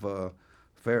lack of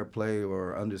fair play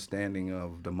or understanding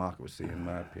of democracy, in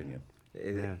my opinion.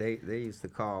 They used to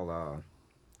call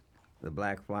the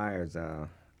black flyers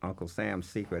Uncle Sam's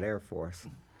Secret Air Force.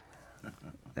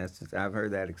 I've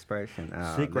heard that expression.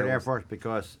 Secret Air Force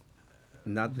because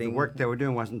nothing. The work they were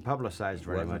doing wasn't publicized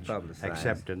very Wasn't much, publicized.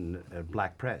 except in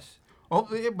black press. Oh,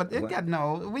 but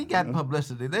we got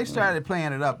publicity. They started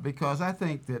playing it up because I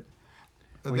think that.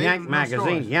 Well, Yank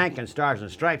magazine, Yank and Stars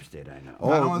and Stripes did, I know.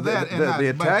 Not only that, the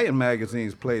Italian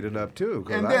magazines played it up too.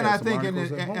 And then I think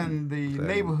in the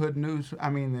neighborhood news,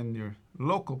 in your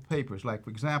local papers, like for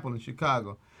example in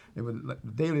Chicago, it was like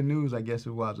the Daily News, I guess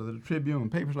it was, or the Tribune,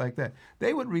 papers like that.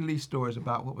 They would release stories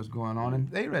about what was going on,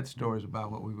 and they read stories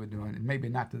about what we were doing, and maybe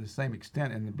not to the same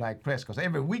extent in the black press, because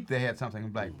every week they had something in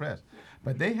black press,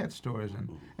 but they had stories,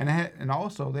 and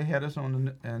also they had us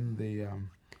on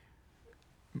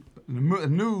the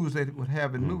news they would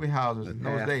have in movie houses in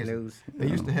those half days. news. They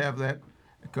used to have that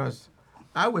because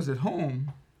I was at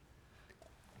home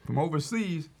from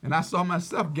overseas, and I saw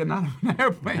myself getting out of an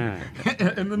airplane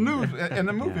in the news, in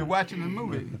the movie, watching the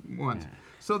movie once.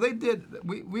 So they did.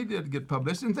 We did get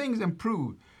published, and things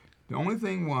improved. The only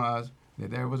thing was that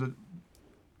there was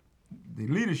the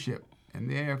leadership in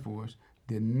the Air Force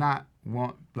did not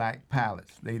want black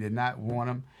pilots. They did not want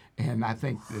them, and I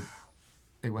think that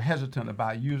they were hesitant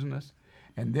about using us.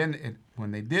 And then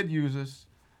when they did use us,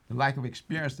 the lack of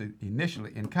experience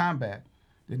initially in combat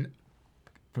didn't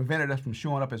prevented us from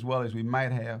showing up as well as we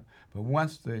might have. But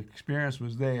once the experience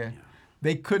was there,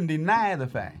 they couldn't deny the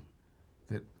fact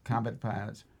that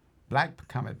black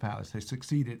combat pilots, had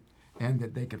succeeded and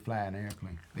that they could fly an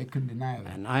airplane. They couldn't deny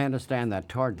that. And I understand that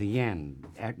toward the end,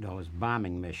 those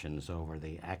bombing missions over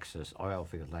the Axis oil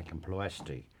field, like in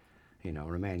Ploesti,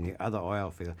 remaining the other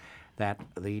oil field, that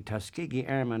the Tuskegee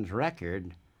Airmen's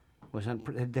record was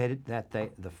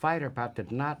that the fighter pilot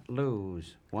did not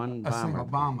lose one A single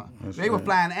bomber. bomber. They were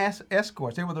flying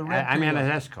escorts. They were the red I mean, tails.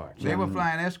 as escorts. They were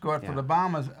flying escort for Yeah. the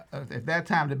bombers at that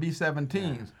time, the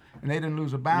B-17s, and they didn't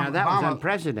lose a bomber. Now, that was bomber.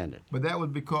 unprecedented. But that was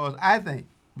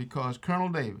because Colonel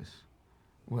Davis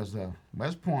was a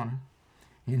West Pointer,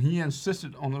 and he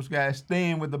insisted on those guys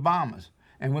staying with the bombers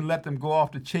and wouldn't let them go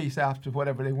off to chase after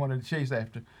whatever they wanted to chase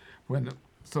after.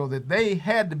 So that they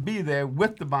had to be there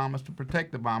with the bombers to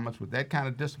protect the bombers with that kind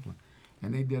of discipline.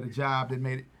 And they did a job that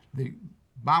made it. The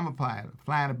bomber pilot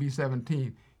flying a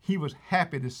B-17, he was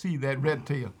happy to see that red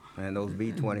tail. And those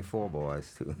B-24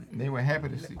 boys, too. They were happy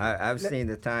to see. I've seen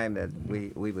the time that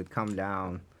we would come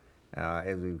down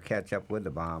as we would catch up with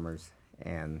the bombers,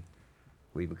 and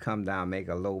we would come down, make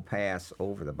a low pass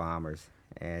over the bombers,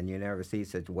 and you never see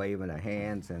such waving of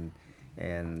hands and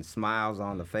smiles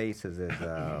on the faces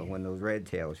as when those red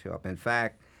tails show up. In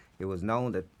fact, it was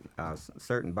known that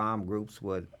certain bomb groups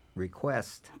would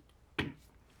request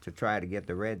to try to get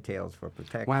the red tails for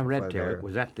protection. Why for red tail? their-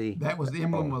 Was that the That was the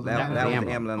emblem of the that was the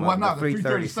 99th. emblem Well, of no, the the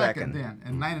 332nd. 332nd then.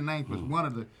 And 99th was one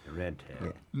of the red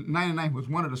tail? 99th was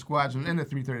one of the squadrons in the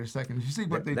 332nd. You see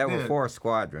what they There did. were 4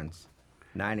 squadrons,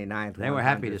 99th, They were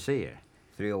happy 100th, to see you.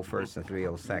 301st and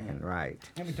 302nd, right.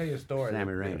 Let me tell you a story.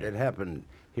 Sammy that Rayner. happened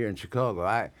here in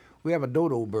Chicago. We have a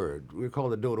dodo bird. We call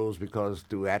the dodos because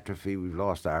through atrophy we've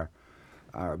lost our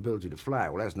ability to fly.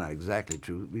 Well, that's not exactly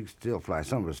true. We still fly.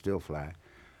 Some of us still fly.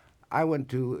 I went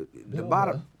to the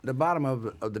bottom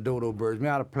of the dodo birds, made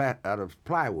out of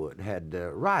plywood, had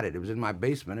rotted. It was in my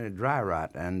basement and it dry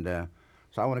rot, and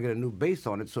so I want to get a new base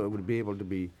on it so it would be able to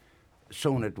be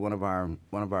shown at one of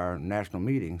our national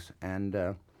meetings. And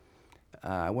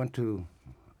I went to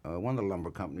one of the lumber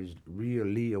companies,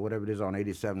 Lee or whatever it is on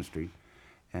 87th Street,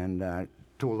 and I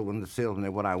told one of the salesmen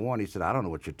there what I want. He said, "I don't know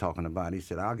what you're talking about." He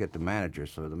said, "I'll get the manager."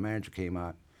 So the manager came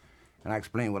out, and I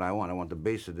explained what I want. I want the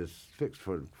base of this fixed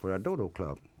for a dodo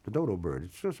club, the dodo bird.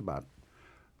 It's just about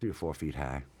 3 or 4 feet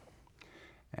high.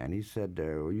 And he said,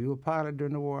 "Were you a pilot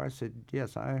during the war?" I said,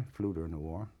 "Yes, I flew during the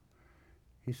war."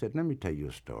 He said, "Let me tell you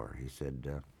a story." He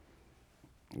said,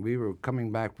 "We were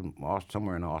coming back from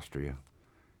somewhere in Austria."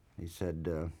 He said,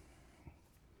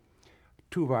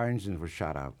 2 of our engines were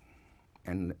shot out.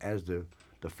 And as the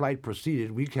flight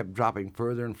proceeded, we kept dropping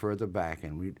further and further back.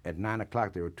 And at 9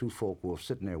 o'clock, there were 2 folk who were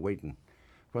sitting there waiting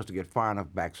for us to get far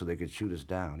enough back so they could shoot us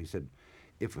down. He said,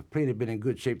 if the plane had been in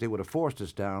good shape, they would have forced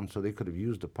us down so they could have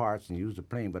used the parts and used the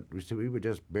plane. But we were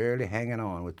just barely hanging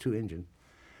on with 2 engines.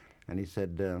 And he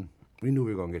said, we knew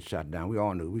we were going to get shot down. We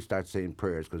all knew. We started saying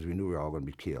prayers because we knew we were all going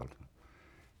to be killed.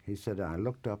 He said, I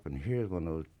looked up, and here's one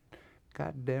of those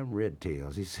goddamn red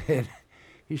tails. He said,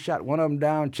 he shot one of them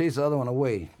down, chased the other one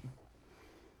away.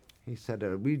 He said,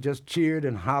 we just cheered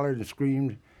and hollered and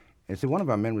screamed. And said one of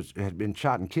our men had been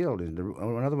shot and killed, and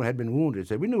another one had been wounded. He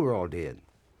said, we knew we were all dead.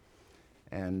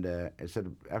 And it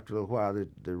said after a little while,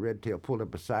 the red tail pulled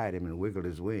up beside him and wiggled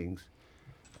his wings,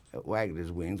 wagged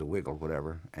his wings or wiggled,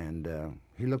 whatever. And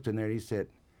he looked in there and he said,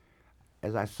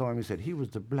 as I saw him, he said, he was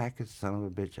the blackest son of a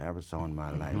bitch I ever saw in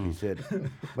my life. He said,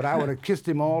 but I would have kissed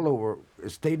him all over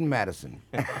State and Madison.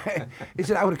 He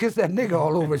said, I would have kissed that nigga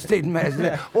all over State and Madison.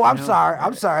 Said, oh, I'm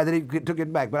sorry that he took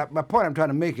it back. But my point I'm trying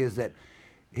to make is that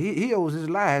he owes his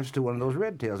lives to one of those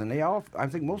red tails. And I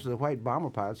think most of the white bomber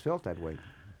pilots felt that way.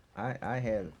 I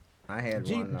had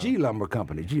one. G Lumber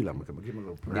Company. Give him a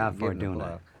little plug. Ralph Give him a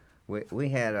Orduna. plug. We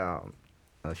had a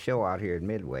show out here at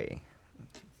Midway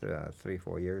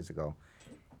 3-4 years ago,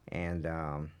 and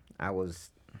I was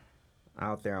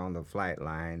out there on the flight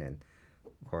line, and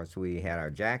of course we had our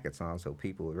jackets on so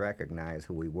people would recognize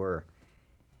who we were.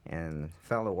 And a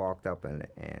fellow walked up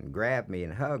and grabbed me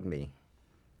and hugged me,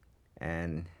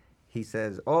 and he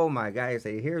says, "Oh, my guy,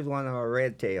 say, here's one of our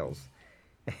red tails."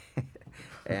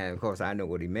 And of course, I know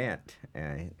what he meant.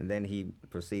 And then he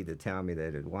proceeded to tell me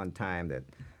that at one time that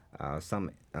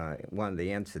one of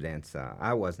the incidents,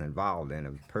 I wasn't involved in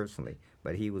it personally,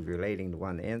 but he was relating to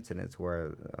one of the incidents where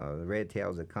the red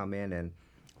tails had come in and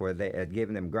where they had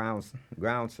given them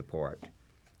ground support,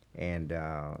 and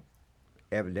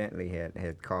evidently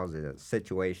had caused a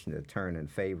situation to turn in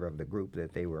favor of the group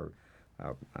that they were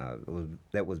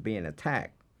that was being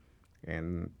attacked,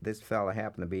 and this fella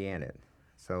happened to be in it.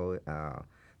 So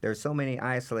there's so many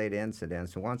isolated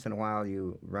incidents. Once in a while,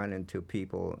 you run into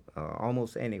people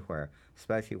almost anywhere,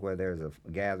 especially where there's a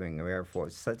gathering of Air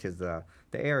Force, such as the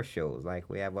air shows, like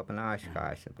we have up in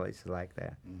Oshkosh and places like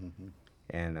that. Mm-hmm.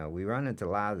 And we run into a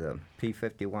lot of the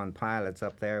P-51 pilots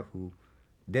up there who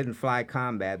didn't fly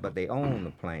combat, but they own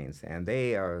the planes, and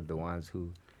they are the ones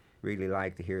who really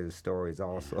like to hear the stories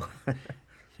also.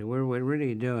 So what we're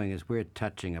really doing is we're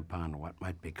touching upon what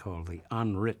might be called the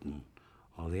unwritten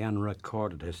or the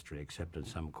unrecorded history, except in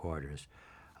some quarters,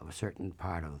 of a certain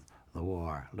part of the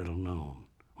war, little known.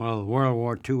 Well, World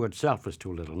War II itself was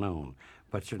too little known,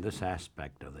 but this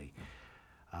aspect of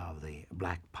the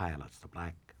black pilots, the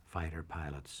black fighter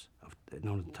pilots,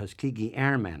 known as Tuskegee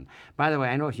Airmen. By the way,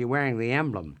 I know you're wearing the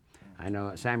emblem. I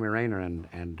know Sammy Rayner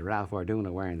and Ralph Orduna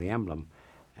are wearing the emblem,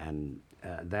 and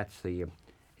that's the.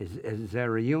 Is there a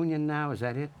reunion now? Is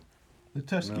that it? The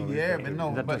Tuskegee Airmen,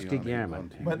 no, The but, Tuskegee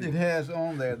Airmen. but it has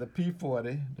on there the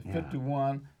P-40, the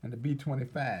 51, and the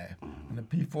B-25. And the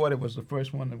P-40 was the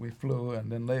first one that we flew,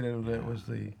 and then later there was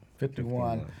the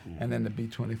 51, and then the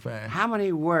B-25. How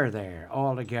many were there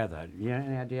altogether? You have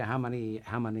any idea how many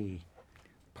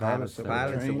pilots that there were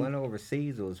Pilots that trained? went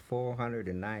overseas was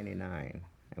 499,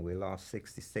 and we lost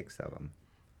 66 of them.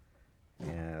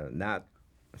 Not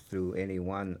through any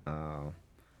one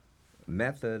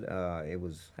method. It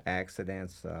was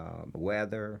accidents,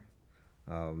 weather,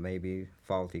 maybe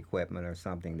faulty equipment or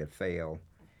something that failed.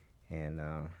 And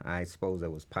I suppose there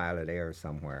was pilot error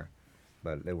somewhere.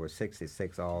 But there were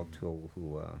 66 all told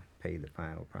who paid the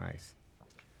final price.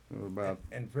 About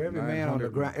And for every man on the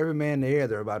 900 ground, every man in the air,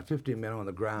 there are about 15 men on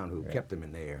the ground who kept them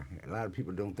in the air. A lot of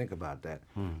people don't think about that.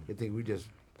 They think we just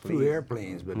flew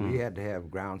airplanes, but we had to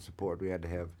have ground support. We had to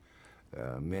have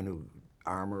men who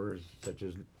armorers, such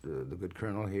as the good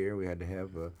colonel here. We had to have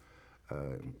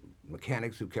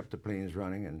mechanics who kept the planes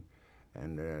running,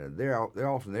 and they're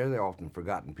often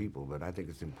forgotten people. But I think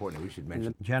it's important we should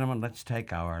mention. Gentlemen, let's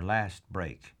take our last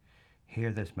break.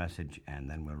 Hear this message, and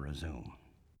then we'll resume.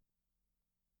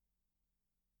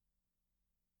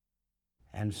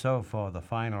 And so for the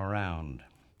final round,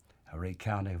 a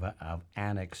recounting of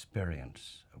an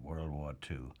experience of World War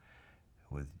II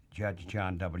with Judge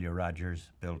John W. Rogers,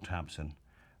 Bill Thompson,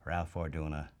 Ralph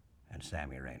Orduna, and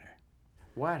Sammy Rayner.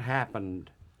 What happened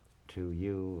to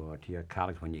you or to your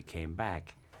colleagues when you came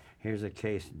back? Here's a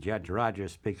case Judge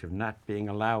Rogers speaks of not being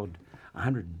allowed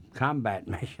 100 combat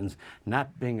missions,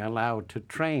 not being allowed to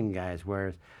train guys,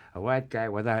 whereas a white guy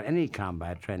without any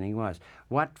combat training was.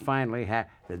 What finally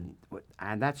happened?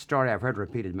 And that story I've heard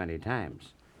repeated many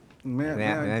times. May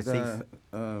Yeah,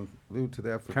 I allude to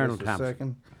that for Colonel just a Thompson.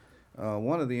 second?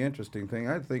 One of the interesting things,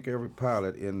 I think every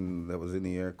pilot that was in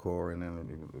the Air Corps and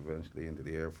then eventually into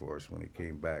the Air Force when he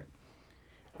came back,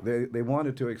 they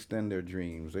wanted to extend their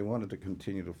dreams. They wanted to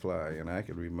continue to fly. And I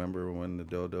could remember when the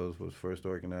Dodos was first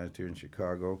organized here in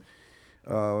Chicago,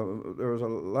 there was a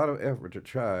lot of effort to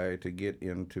try to get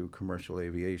into commercial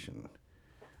aviation.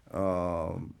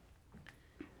 There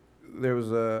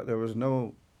was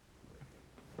no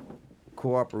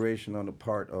cooperation on the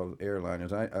part of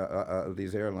airliners,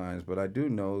 these airlines, but I do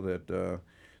know that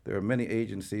there are many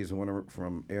agencies that went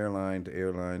from airline to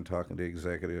airline, talking to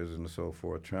executives and so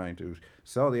forth, trying to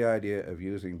sell the idea of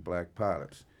using black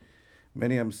pilots.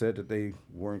 Many of them said that they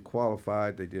weren't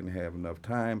qualified, they didn't have enough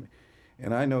time,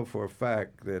 and I know for a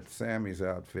fact that Sammy's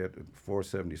outfit,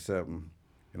 477,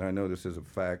 and I know this is a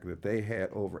fact, that they had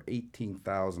over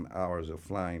 18,000 hours of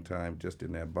flying time just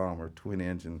in that bomber,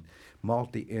 twin-engine,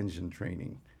 multi-engine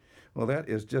training. Well, that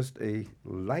is just a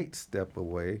light step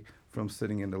away from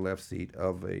sitting in the left seat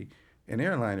of an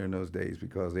airliner in those days,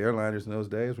 because the airliners in those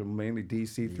days were mainly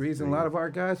DC-3s, and a lot of our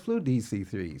guys flew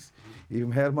DC-3s.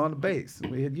 Even had them on the base,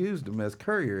 and we had used them as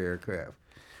courier aircraft,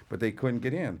 but they couldn't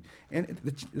get in. And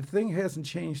the thing hasn't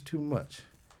changed too much.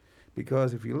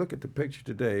 Because if you look at the picture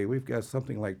today, we've got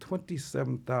something like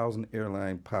 27,000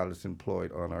 airline pilots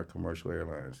employed on our commercial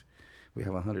airliners. We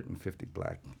have 150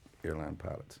 black airline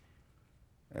pilots.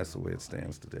 That's the way it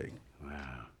stands today.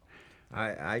 Wow.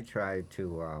 I tried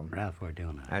to Ralph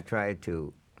Orduna. I tried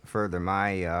to further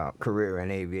my career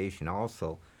in aviation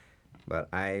also But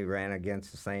I ran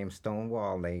against the same stone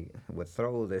wall. They would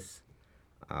throw this,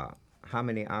 how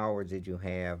many hours did you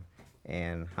have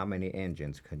and how many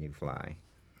engines could you fly?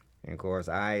 And of course,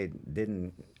 I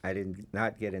did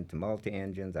not get into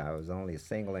multi-engines. I was only a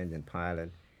single-engine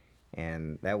pilot.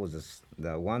 And that was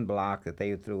the one block that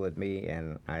they threw at me,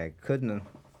 and I couldn't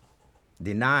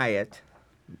deny it,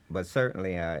 but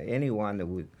certainly anyone that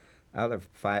would, other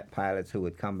pilots who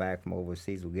would come back from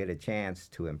overseas would get a chance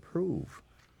to improve.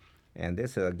 And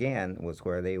this, again, was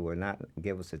where they would not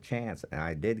give us a chance. And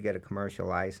I did get a commercial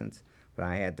license, but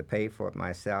I had to pay for it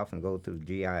myself and go through the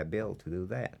GI Bill to do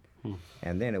that.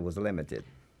 And then it was limited.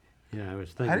 Yeah, I was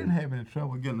thinking. I didn't have any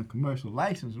trouble getting a commercial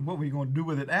license. What were you going to do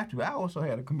with it after? I also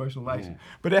had a commercial license,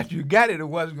 but after you got it, it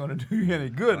wasn't going to do you any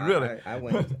good, Well, really.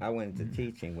 I went into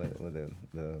teaching with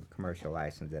the commercial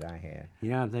license that I had. You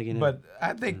know, I'm thinking. But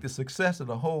I think the success of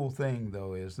the whole thing,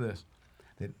 though, is this: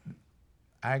 that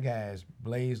our guys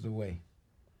blazed the way,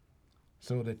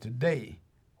 so that today,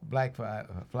 black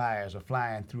flyers are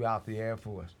flying throughout the Air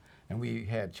Force. And we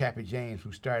had Chappie James,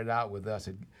 who started out with us.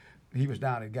 He was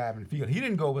down at Guyman Field. He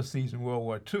didn't go overseas in World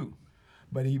War II,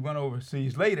 but he went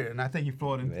overseas later, and I think he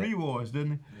fought in 3 wars,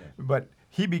 didn't he? Yeah. But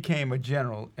he became a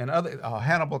general. And other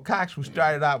Hannibal Cox, who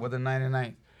started out with the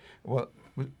 99th, well,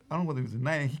 I don't know whether it was the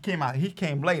 90th. He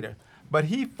came later, but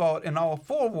he fought in all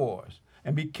 4 wars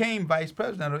and became vice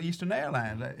president of Eastern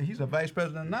Airlines. He's a vice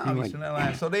president now of Eastern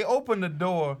Airlines. So they opened the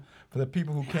door for the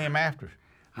people who came after.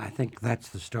 I think that's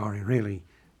the story, really.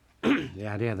 The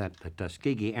idea that the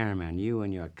Tuskegee Airmen, you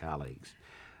and your colleagues,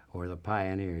 were the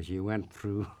pioneers. You went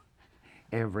through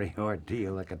every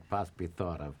ordeal that could possibly be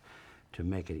thought of to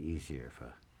make it easier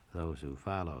for those who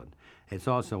followed. It's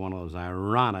also one of those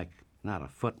ironic, not a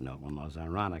footnote, one of those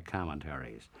ironic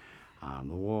commentaries on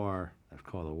the war, that's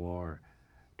called the war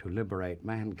to liberate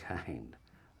mankind,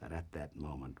 that at that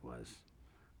moment was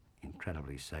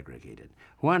incredibly segregated.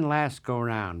 One last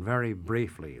go-round, very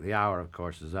briefly. The hour, of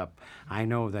course, is up. I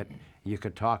know that you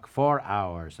could talk 4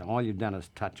 hours, and all you've done is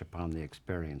touch upon the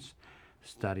experience,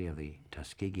 study of the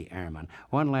Tuskegee Airmen.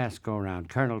 One last go-round.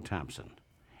 Colonel Thompson,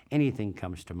 anything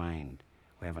comes to mind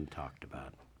we haven't talked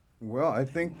about? Well, I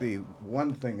think the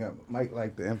one thing I might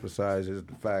like to emphasize is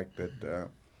the fact that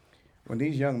when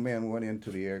these young men went into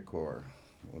the Air Corps,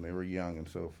 when they were young and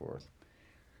so forth,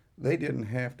 they didn't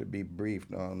have to be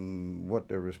briefed on what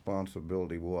their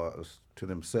responsibility was to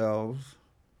themselves,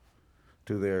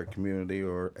 to their community,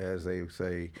 or as they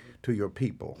say, to your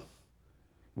people.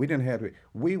 We didn't have to.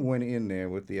 We went in there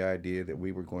with the idea that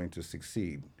we were going to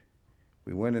succeed.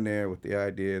 We went in there with the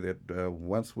idea that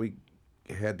once we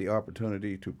had the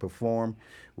opportunity to perform,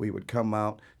 we would come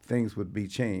out, things would be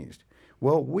changed.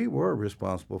 Well, we were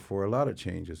responsible for a lot of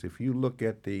changes. If you look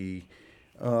at the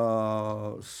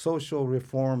social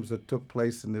reforms that took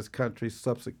place in this country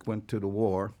subsequent to the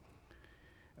war,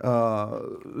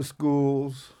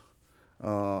 schools,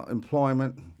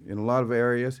 employment in a lot of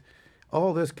areas,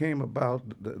 all this came about,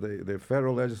 the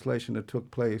federal legislation that took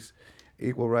place,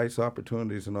 equal rights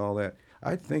opportunities and all that.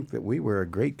 I think that we were a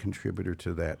great contributor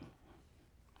to that.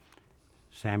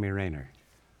 Sammy Rayner.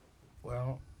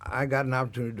 Well, I got an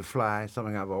opportunity to fly,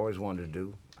 something I've always wanted to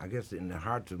do. I guess in the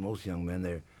hearts of most young men,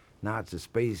 they're not the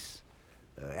space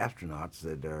astronauts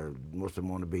that most of them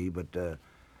want to be, but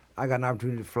I got an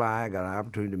opportunity to fly. I got an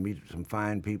opportunity to meet some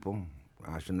fine people.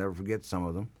 I shall never forget some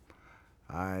of them.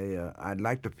 I'd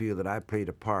like to feel that I played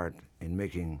a part in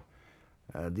making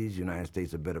these United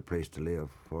States a better place to live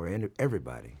for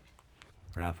everybody.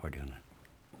 Ralph Orduna.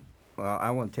 Well, I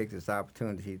want to take this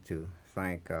opportunity to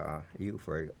thank you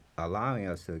for allowing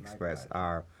us to express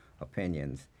our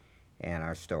opinions and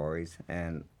our stories.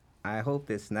 And I hope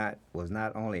this was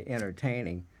not only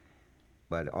entertaining,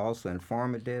 but also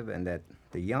informative, and that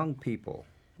the young people,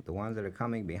 the ones that are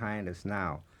coming behind us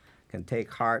now, can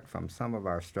take heart from some of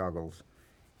our struggles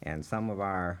and some of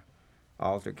our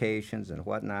altercations and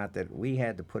whatnot that we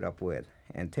had to put up with,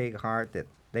 and take heart that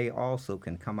they also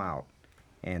can come out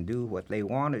and do what they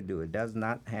want to do. It does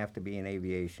not have to be in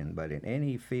aviation, but in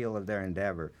any field of their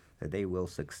endeavor, that they will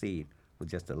succeed with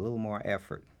just a little more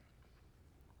effort.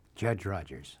 Judge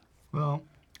Rogers. Well,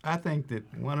 I think that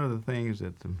one of the things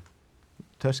that the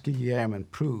Tuskegee Airmen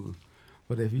proved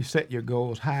was if you set your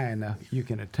goals high enough, you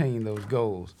can attain those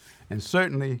goals. And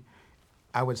certainly,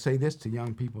 I would say this to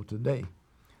young people today,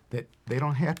 that they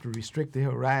don't have to restrict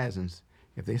their horizons.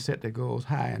 If they set their goals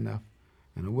high enough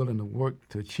and are willing to work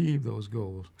to achieve those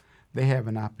goals, they have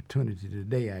an opportunity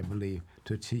today, I believe,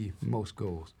 to achieve most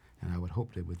goals. And I would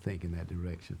hope they would think in that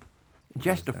direction.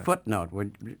 Just a footnote.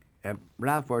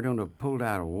 Ralph Orduna pulled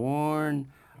out a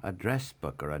worn address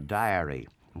book or a diary.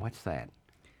 What's that?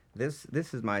 This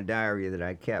is my diary that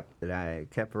I kept. That I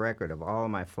kept record of all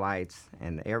my flights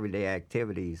and everyday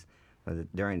activities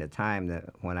during the time that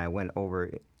when I went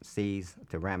overseas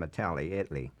to Ramitelli,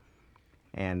 Italy.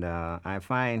 And I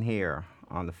find here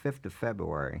on the 5th of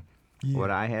February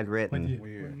what I had written. What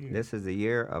year? This is the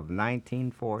year of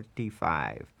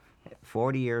 1945,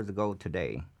 40 years ago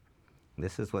today.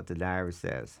 This is what the diary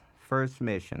says. First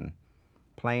mission,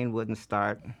 plane wouldn't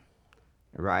start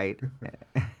right.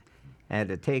 Had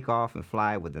to take off and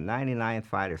fly with the 99th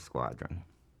Fighter Squadron.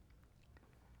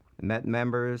 Met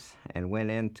members and went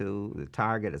into the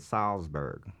target at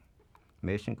Salzburg.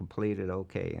 Mission completed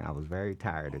okay. I was very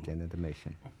tired at the end of the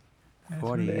mission.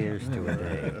 40 years to a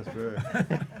day. That's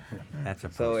right. That's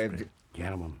a So if- postscript.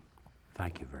 Gentlemen,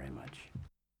 thank you very much.